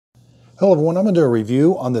Hello everyone, I'm going to do a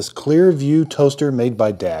review on this Clearview toaster made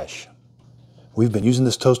by Dash. We've been using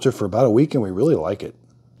this toaster for about a week and we really like it.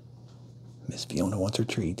 Miss Fiona wants her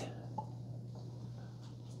treat.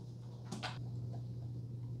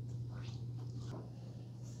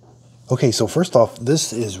 Okay, so first off,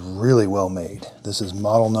 this is really well made. This is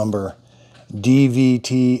model number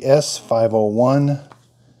DVTS501.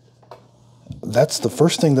 That's the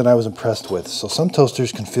first thing that I was impressed with. So some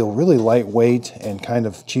toasters can feel really lightweight and kind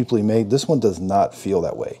of cheaply made. This one does not feel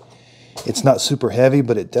that way. It's not super heavy,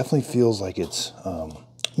 but it definitely feels like it's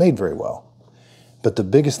made very well. But the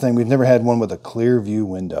biggest thing, we've never had one with a clear view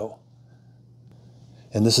window.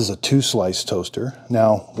 And this is a 2-slice toaster.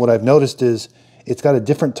 Now, what I've noticed is it's got a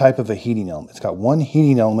different type of a heating element. It's got one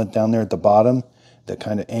heating element down there at the bottom that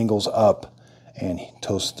kind of angles up and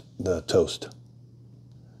toasts the toast.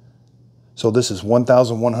 So this is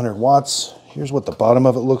 1,100 watts. Here's what the bottom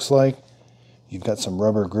of it looks like. You've got some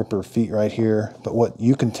rubber gripper feet right here. But what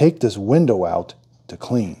you can take this window out to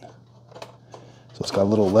clean. So it's got a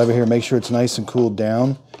little lever here. Make sure it's nice and cooled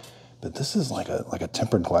down. But this is like a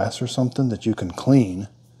tempered glass or something that you can clean.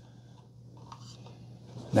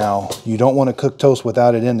 Now, you don't want to cook toast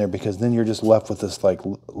without it in there because then you're just left with this like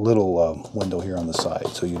little window here on the side.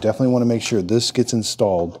 So you definitely want to make sure this gets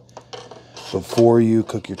installed before you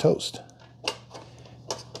cook your toast.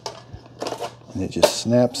 And it just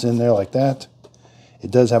snaps in there like that. It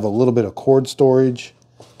does have a little bit of cord storage.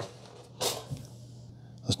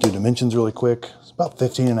 Let's do dimensions really quick. It's about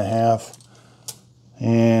 15.5.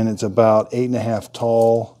 And it's about 8.5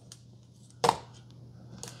 tall.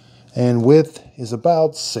 And width is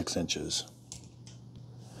about 6 inches.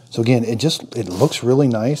 So again, it looks really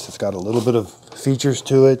nice. It's got a little bit of features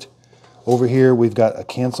to it. Over here, we've got a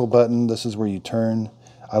cancel button. This is where you turn.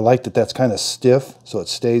 I like that that's kind of stiff, so it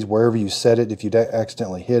stays wherever you set it. If you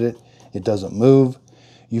accidentally hit it, it doesn't move.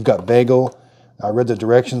 You've got bagel. I read the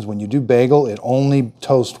directions. When you do bagel, it only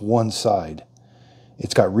toasts one side.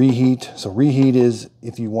 It's got reheat. So reheat is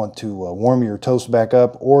if you want to warm your toast back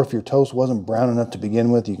up, or if your toast wasn't brown enough to begin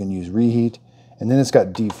with, you can use reheat. And then it's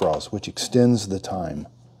got defrost, which extends the time.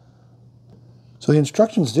 So the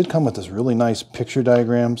instructions did come with this really nice picture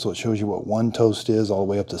diagram. So it shows you what one toast is all the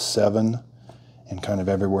way up to 7 and kind of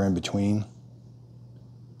everywhere in between.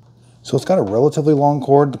 So it's got a relatively long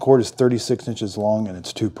cord. The cord is 36 inches long and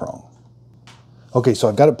it's 2-prong. Okay, so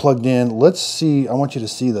I've got it plugged in. Let's see, I want you to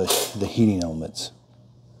see the heating elements.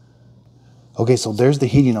 Okay, so there's the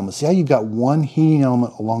heating element. See how you've got one heating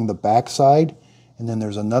element along the back side, and then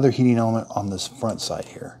there's another heating element on this front side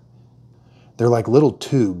here. They're like little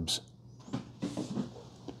tubes.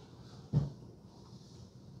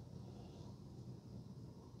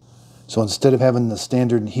 So instead of having the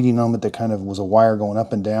standard heating element that kind of was a wire going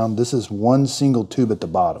up and down, this is one single tube at the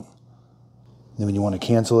bottom. Then when you want to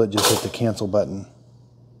cancel it, just hit the cancel button.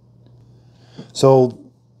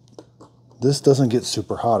 So this doesn't get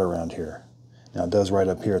super hot around here. Now it does right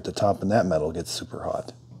up here at the top, and that metal gets super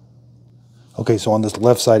hot. Okay, so on this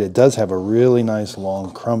left side, it does have a really nice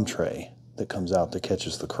long crumb tray that comes out that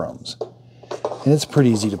catches the crumbs. And it's pretty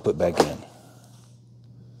easy to put back in.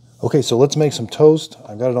 Okay, so let's make some toast.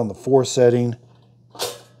 I've got it on the 4 setting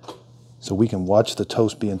so we can watch the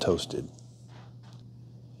toast being toasted.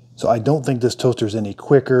 So I don't think this toaster is any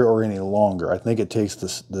quicker or any longer. I think it takes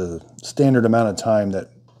the standard amount of time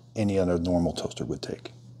that any other normal toaster would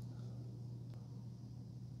take.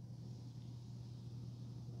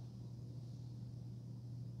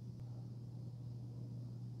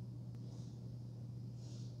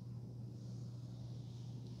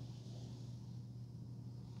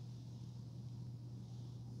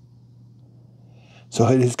 So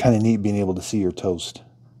it is kind of neat being able to see your toast.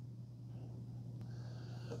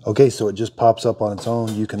 Okay, so it just pops up on its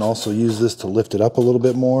own. You can also use this to lift it up a little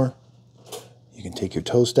bit more. You can take your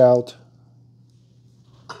toast out.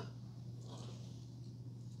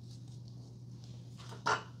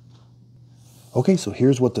 Okay, so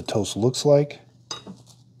here's what the toast looks like.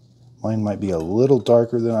 Mine might be a little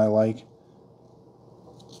darker than I like.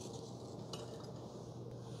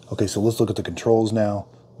 Okay, so let's look at the controls now.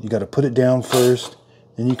 You got to put it down first.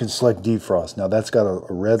 Then you can select defrost. Now that's got a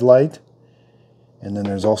red light. And then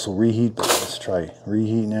there's also reheat. But let's try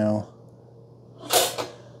reheat now.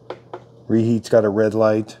 Reheat's got a red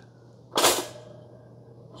light.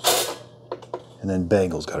 And then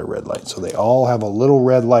bagel's got a red light. So they all have a little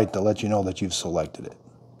red light to let you know that you've selected it.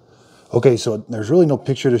 Okay, so there's really no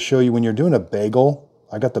picture to show you when you're doing a bagel.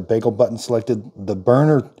 I got the bagel button selected. The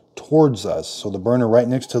burner towards us, so the burner right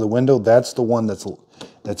next to the window, that's the one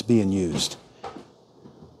that's being used.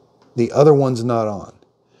 The other one's not on.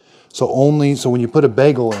 So when you put a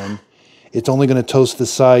bagel in, it's only going to toast the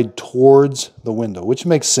side towards the window, which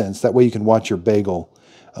makes sense. That way you can watch your bagel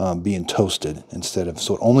being toasted instead of,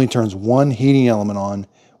 so it only turns one heating element on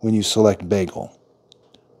when you select bagel.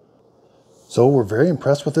 So we're very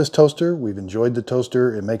impressed with this toaster. We've enjoyed the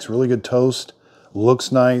toaster. It makes really good toast,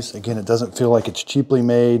 looks nice. Again, it doesn't feel like it's cheaply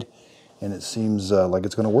made, and it seems like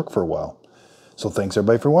it's going to work for a while. So thanks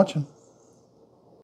everybody for watching.